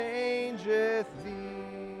with thee.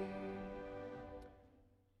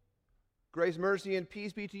 Grace, mercy, and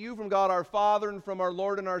peace be to you from God our Father and from our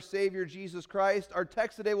Lord and our Savior Jesus Christ. Our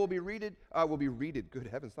text today will be good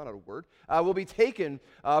heavens, not a word, will be taken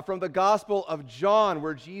from the Gospel of John,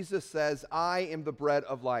 where Jesus says, I am the bread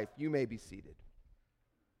of life. You may be seated.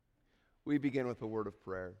 We begin with a word of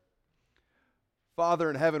prayer. Father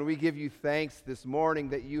in heaven, we give you thanks this morning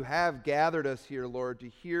that you have gathered us here, Lord, to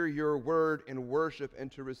hear your word in worship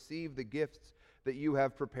and to receive the gifts that you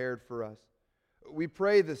have prepared for us. We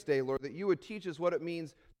pray this day, Lord, that you would teach us what it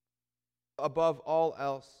means above all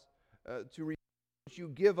else to receive what you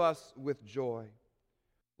give us with joy.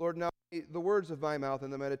 Lord, now may the words of my mouth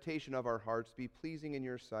and the meditation of our hearts be pleasing in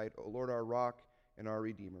your sight, O Lord, our rock and our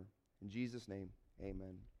Redeemer. In Jesus' name,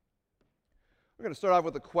 amen. We're going to start off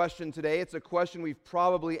with a question today. It's a question we've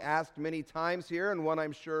probably asked many times here, and one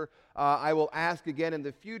I'm sure I will ask again in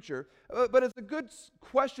the future. But it's a good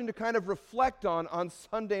question to kind of reflect on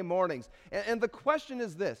Sunday mornings. And the question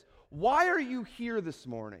is this: why are you here this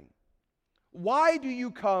morning? Why do you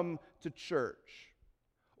come to church?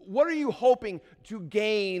 What are you hoping to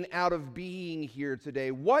gain out of being here today?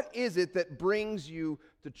 What is it that brings you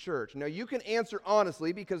to church? Now, you can answer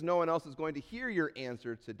honestly because no one else is going to hear your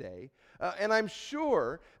answer today. And I'm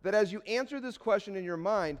sure that as you answer this question in your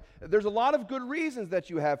mind, there's a lot of good reasons that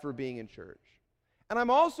you have for being in church. And I'm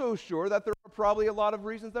also sure that there are probably a lot of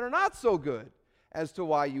reasons that are not so good as to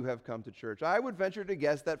why you have come to church. I would venture to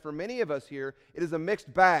guess that for many of us here, it is a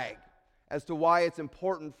mixed bag as to why it's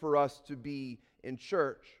important for us to be in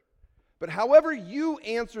church. But however you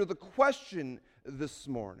answer the question this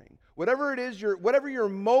morning, whatever your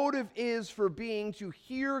motive is for being to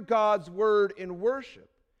hear God's word in worship,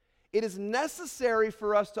 it is necessary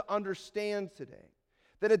for us to understand today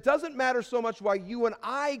that it doesn't matter so much why you and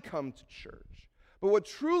I come to church, but what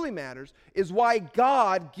truly matters is why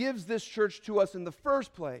God gives this church to us in the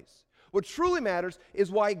first place. What truly matters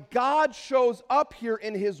is why God shows up here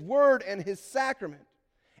in His Word and His sacrament.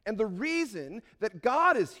 And the reason that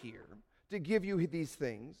God is here to give you these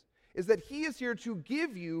things is that He is here to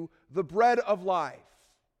give you the bread of life,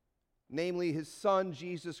 namely His Son,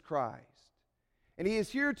 Jesus Christ. And He is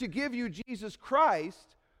here to give you Jesus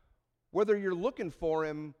Christ whether you're looking for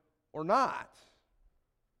Him or not.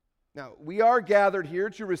 Now, we are gathered here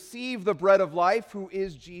to receive the bread of life, who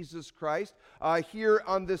is Jesus Christ, here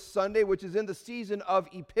on this Sunday, which is in the season of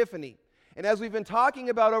Epiphany. And as we've been talking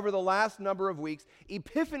about over the last number of weeks,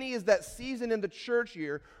 Epiphany is that season in the church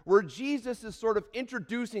year where Jesus is sort of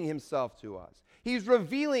introducing Himself to us. He's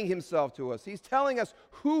revealing Himself to us. He's telling us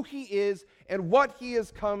who He is and what He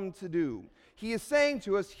has come to do. He is saying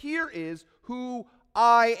to us, here is who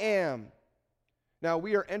I am. Now,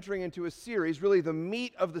 we are entering into a series, really the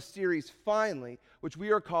meat of the series finally, which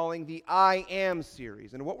we are calling the I Am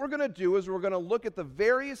series. And what we're going to do is we're going to look at the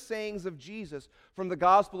various sayings of Jesus from the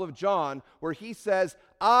Gospel of John, where He says,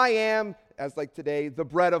 I am, as like today, the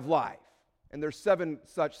bread of life. And there's 7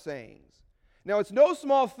 such sayings. Now, it's no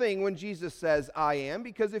small thing when Jesus says, I am,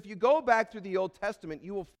 because if you go back through the Old Testament,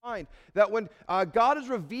 you will find that when God is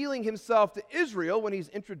revealing Himself to Israel, when He's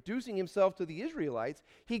introducing Himself to the Israelites,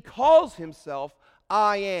 He calls Himself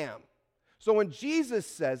I am. So when Jesus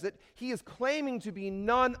says it, He is claiming to be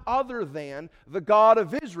none other than the God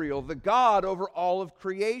of Israel, the God over all of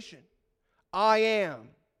creation. I am.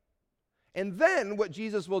 And then what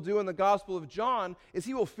Jesus will do in the Gospel of John is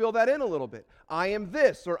He will fill that in a little bit. I am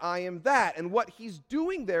this or I am that. And what He's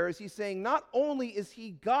doing there is He's saying not only is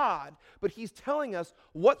He God, but He's telling us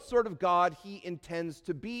what sort of God He intends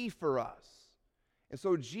to be for us. And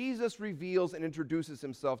so Jesus reveals and introduces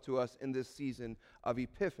Himself to us in this season of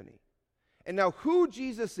Epiphany. And now who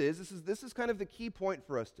Jesus is, this is kind of the key point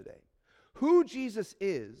for us today. Who Jesus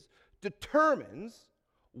is determines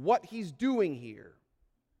what He's doing here.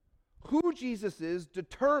 Who Jesus is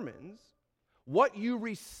determines what you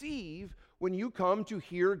receive when you come to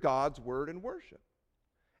hear God's word and worship.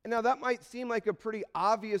 And now that might seem like a pretty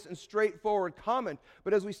obvious and straightforward comment,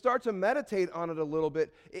 but as we start to meditate on it a little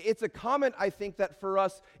bit, it's a comment I think that for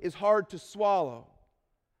us is hard to swallow.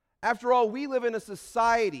 After all, we live in a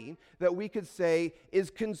society that we could say is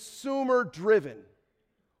consumer-driven.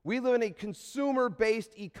 We live in a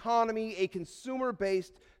consumer-based economy, a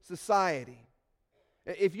consumer-based society.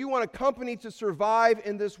 If you want a company to survive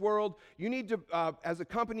in this world, you need to, as a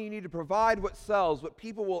company, you need to provide what sells, what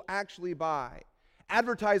people will actually buy.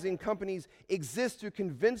 Advertising companies exist to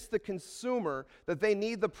convince the consumer that they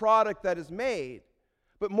need the product that is made.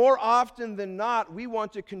 But more often than not, we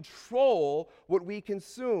want to control what we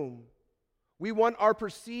consume. We want our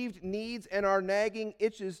perceived needs and our nagging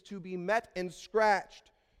itches to be met and scratched.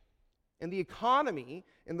 And the economy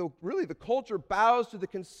And the culture bows to the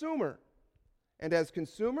consumer. And as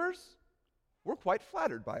consumers, we're quite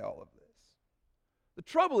flattered by all of this. The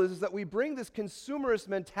trouble is that we bring this consumerist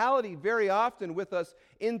mentality very often with us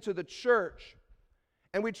into the church.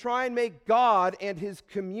 And we try and make God and his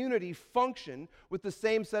community function with the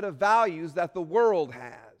same set of values that the world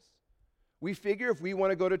has. We figure if we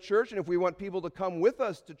want to go to church and if we want people to come with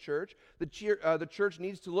us to church, the church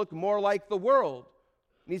needs to look more like the world,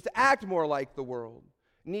 needs to act more like the world,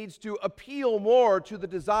 needs to appeal more to the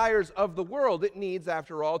desires of the world. It needs,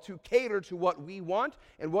 after all, to cater to what we want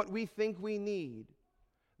and what we think we need.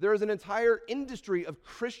 There is an entire industry of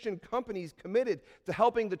Christian companies committed to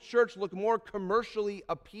helping the church look more commercially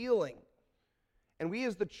appealing. And we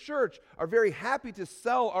as the church are very happy to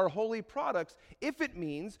sell our holy products if it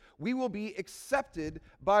means we will be accepted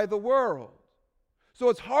by the world. So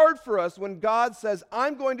it's hard for us when God says,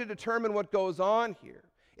 I'm going to determine what goes on here.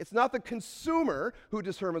 It's not the consumer who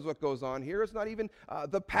determines what goes on here. It's not even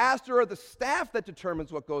the pastor or the staff that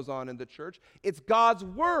determines what goes on in the church. It's God's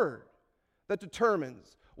word that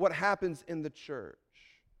determines what happens in the church.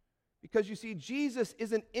 Because you see, Jesus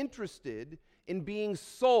isn't interested in being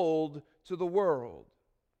sold to the world.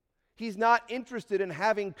 He's not interested in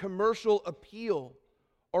having commercial appeal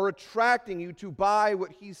or attracting you to buy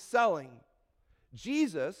what he's selling.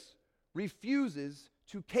 Jesus refuses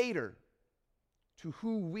to cater to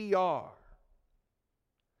who we are.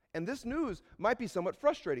 And this news might be somewhat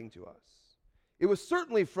frustrating to us. It was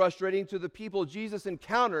certainly frustrating to the people Jesus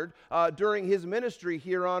encountered during his ministry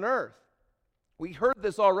here on earth. We heard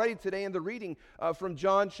this already today in the reading from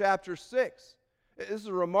John chapter 6. This is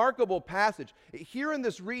a remarkable passage. Here in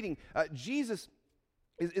this reading, Jesus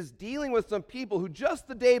is dealing with some people who just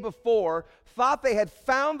the day before thought they had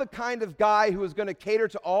found the kind of guy who was going to cater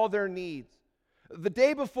to all their needs. The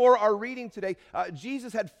day before our reading today,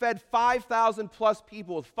 Jesus had fed 5,000 plus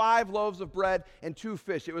people with 5 loaves of bread and 2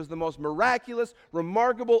 fish. It was the most miraculous,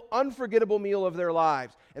 remarkable, unforgettable meal of their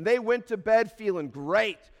lives. And they went to bed feeling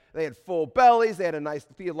great. They had full bellies. They had a nice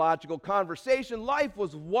theological conversation. Life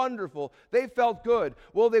was wonderful. They felt good.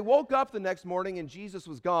 Well, they woke up the next morning and Jesus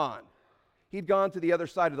was gone. He'd gone to the other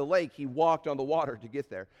side of the lake. He walked on the water to get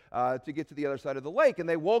there, to get to the other side of the lake. And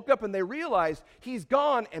they woke up and they realized he's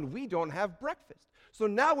gone and we don't have breakfast. So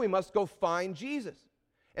now we must go find Jesus.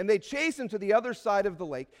 And they chase him to the other side of the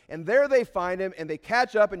lake. And there they find him and they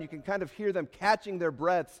catch up and you can kind of hear them catching their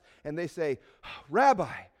breaths. And they say,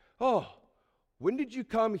 Rabbi, when did you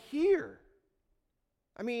come here?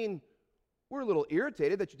 I mean, we're a little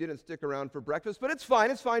irritated that you didn't stick around for breakfast, but it's fine,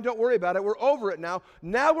 don't worry about it. We're over it now.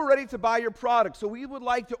 Now we're ready to buy your product. So we would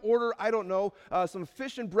like to order, some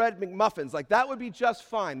fish and bread McMuffins. Like that would be just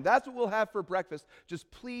fine. That's what we'll have for breakfast.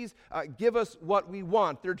 Just please give us what we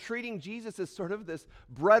want. They're treating Jesus as sort of this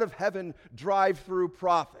bread of heaven drive-through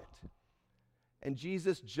prophet. And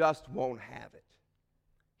Jesus just won't have it.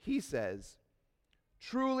 He says,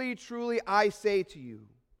 truly, truly, I say to you,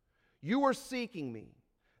 you are seeking me.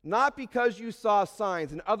 Not because you saw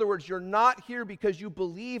signs. In other words, you're not here because you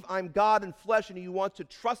believe I'm God in flesh and you want to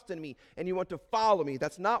trust in me and you want to follow me.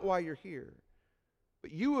 That's not why you're here. But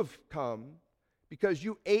you have come because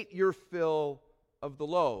you ate your fill of the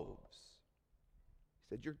loaves.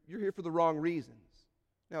 He said, you're here for the wrong reasons.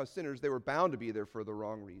 Now, as sinners, they were bound to be there for the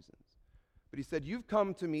wrong reasons. But he said, you've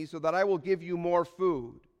come to me so that I will give you more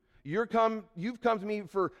food. You've come to me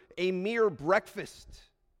for a mere breakfast.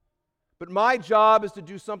 But my job is to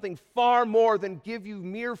do something far more than give you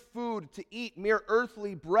mere food to eat, mere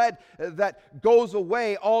earthly bread that goes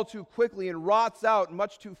away all too quickly and rots out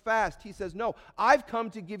much too fast. He says, no, I've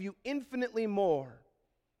come to give you infinitely more.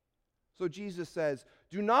 So Jesus says,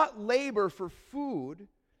 do not labor for food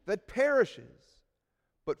that perishes,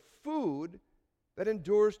 but food that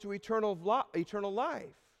endures to eternal life.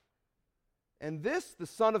 And this the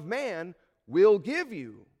Son of Man will give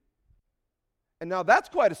you. And now that's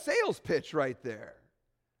quite a sales pitch right there.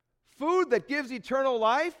 Food that gives eternal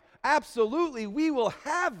life? Absolutely, we will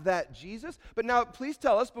have that, Jesus. But now please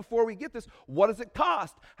tell us before we get this, what does it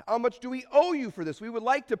cost? How much do we owe you for this? We would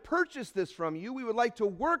like to purchase this from you. We would like to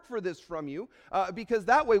work for this from you because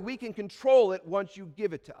that way we can control it once you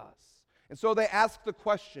give it to us. And so they ask the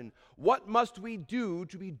question, what must we do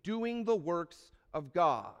to be doing the works of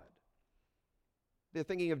God? They're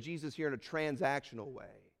thinking of Jesus here in a transactional way.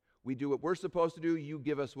 We do what we're supposed to do, you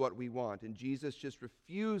give us what we want. And Jesus just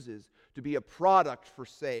refuses to be a product for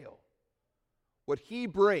sale. What he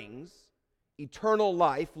brings, eternal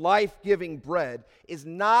life, life-giving bread, is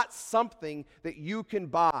not something that you can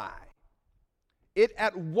buy. It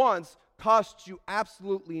at once costs you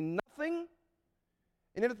absolutely nothing,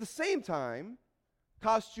 and it at the same time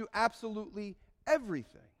costs you absolutely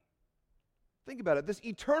everything. Think about it. This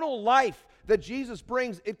eternal life that Jesus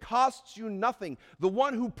brings, it costs you nothing. The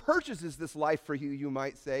one who purchases this life for you, you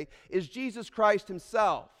might say, is Jesus Christ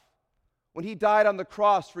himself when he died on the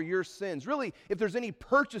cross for your sins. Really, if there's any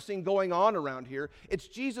purchasing going on around here, it's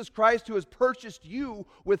Jesus Christ who has purchased you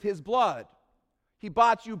with his blood. He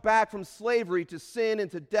bought you back from slavery to sin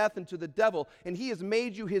and to death and to the devil, and he has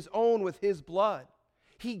made you his own with his blood.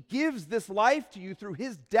 He gives this life to you through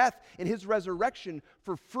his death and his resurrection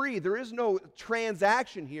for free. There is no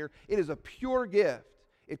transaction here. It is a pure gift.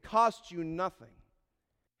 It costs you nothing.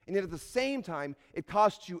 And yet at the same time, it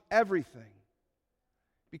costs you everything.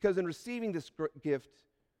 Because in receiving this gift,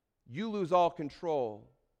 you lose all control.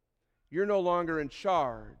 You're no longer in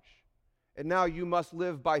charge. And now you must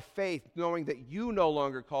live by faith, knowing that you no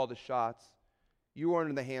longer call the shots. You are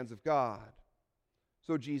in the hands of God.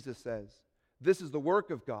 So Jesus says, this is the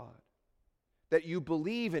work of God, that you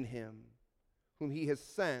believe in him whom he has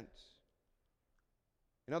sent.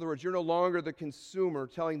 In other words, you're no longer the consumer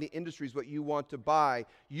telling the industries what you want to buy.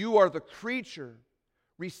 You are the creature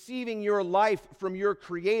receiving your life from your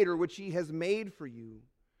Creator, which he has made for you.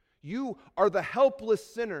 You are the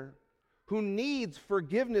helpless sinner who needs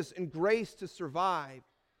forgiveness and grace to survive.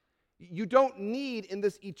 You don't need in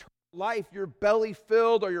this eternal life your belly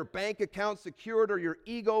filled or your bank account secured or your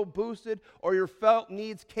ego boosted or your felt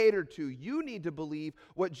needs catered to. You need to believe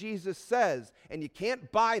what Jesus says, and you can't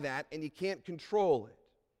buy that and you can't control it.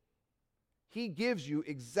 He gives you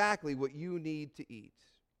exactly what you need to eat.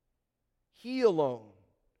 He alone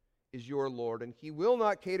is your Lord, and he will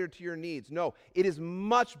not cater to your needs. No, it is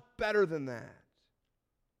much better than that.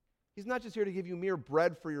 He's not just here to give you mere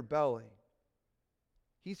bread for your belly.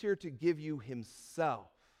 He's here to give you himself.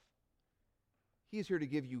 He's here to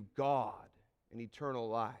give you God and eternal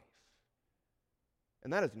life.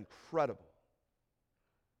 And that is incredible.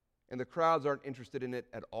 And the crowds aren't interested in it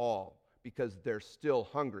at all because they're still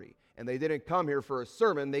hungry. And they didn't come here for a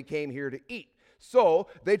sermon, they came here to eat. So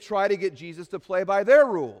they try to get Jesus to play by their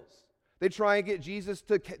rules. They try and get Jesus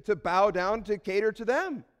to bow down, to cater to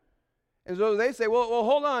them. And so they say, well,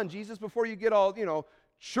 hold on, Jesus, before you get all,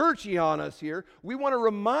 churchy on us here, we want to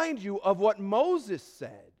remind you of what Moses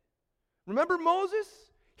said. Remember Moses?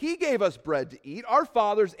 He gave us bread to eat. Our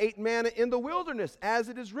fathers ate manna in the wilderness, as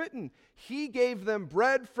it is written. He gave them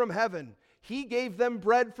bread from heaven. He gave them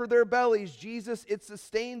bread for their bellies. Jesus, it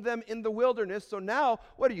sustained them in the wilderness. So now,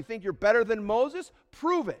 what do you think? You're better than Moses?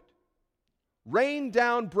 Prove it. Rain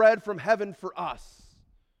down bread from heaven for us.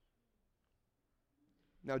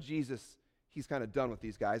 Now Jesus, he's kind of done with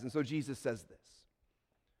these guys, and so Jesus says this.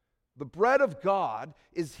 The bread of God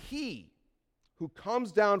is he who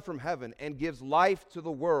comes down from heaven and gives life to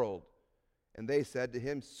the world. And they said to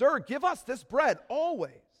him, Sir, give us this bread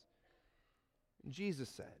always. And Jesus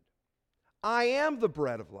said, I am the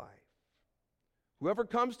bread of life. Whoever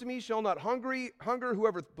comes to me shall not hunger.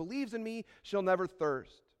 Whoever believes in me shall never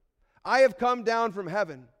thirst. I have come down from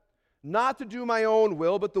heaven, not to do my own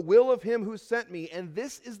will, but the will of him who sent me. And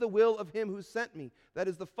this is the will of him who sent me, that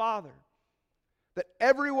is the Father, that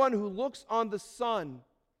everyone who looks on the Son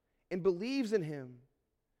and believes in him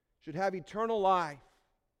should have eternal life,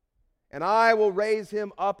 and I will raise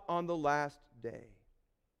him up on the last day.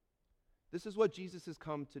 This is what Jesus has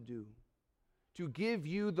come to do, to give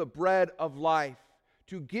you the bread of life,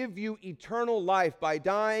 to give you eternal life by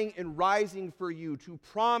dying and rising for you, to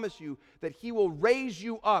promise you that he will raise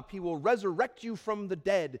you up, he will resurrect you from the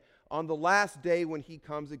dead on the last day when he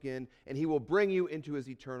comes again, and he will bring you into his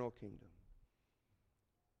eternal kingdom.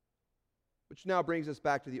 Which now brings us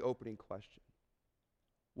back to the opening question.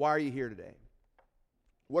 Why are you here today?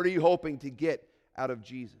 What are you hoping to get out of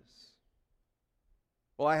Jesus?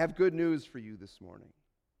 Well, I have good news for you this morning.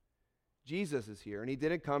 Jesus is here, and he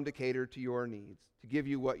didn't come to cater to your needs, to give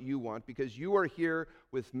you what you want, because you are here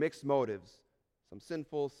with mixed motives, some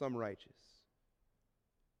sinful, some righteous.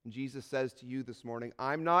 And Jesus says to you this morning,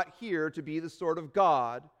 I'm not here to be the sort of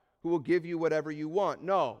God who will give you whatever you want.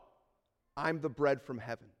 No, I'm the bread from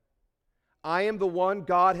heaven. I am the one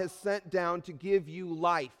God has sent down to give you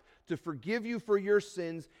life, to forgive you for your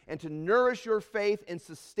sins, and to nourish your faith and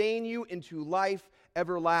sustain you into life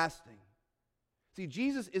everlasting. See,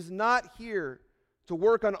 Jesus is not here to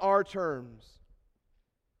work on our terms.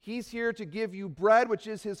 He's here to give you bread, which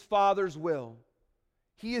is his Father's will.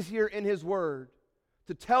 He is here in his word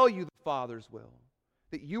to tell you the Father's will,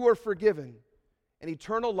 that you are forgiven and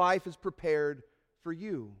eternal life is prepared for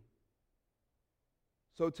you.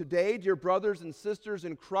 So today, dear brothers and sisters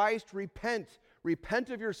in Christ, repent. Repent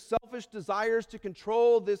of your selfish desires to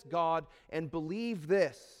control this God and believe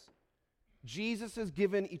this. Jesus has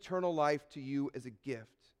given eternal life to you as a gift.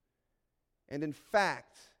 And in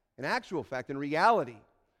fact, in actual fact, in reality,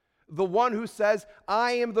 the one who says,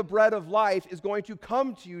 I am the bread of life, is going to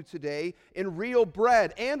come to you today in real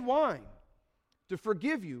bread and wine to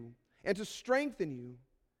forgive you and to strengthen you.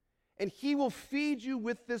 And he will feed you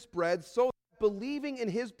with this bread so that believing in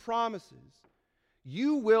his promises,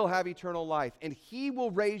 you will have eternal life, and he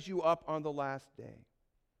will raise you up on the last day.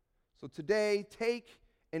 So today, take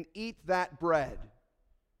and eat that bread,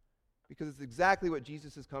 because it's exactly what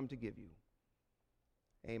Jesus has come to give you.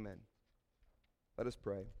 Amen. Let us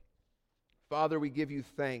pray. Father, we give you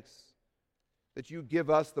thanks that you give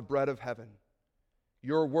us the bread of heaven,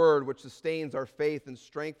 your word which sustains our faith and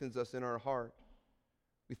strengthens us in our heart.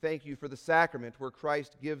 We thank you for the sacrament where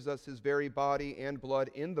Christ gives us his very body and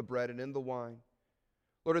blood in the bread and in the wine.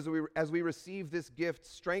 Lord, as we receive this gift,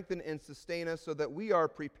 strengthen and sustain us so that we are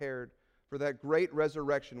prepared for that great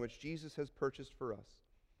resurrection which Jesus has purchased for us.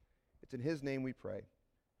 It's in his name we pray.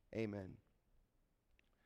 Amen.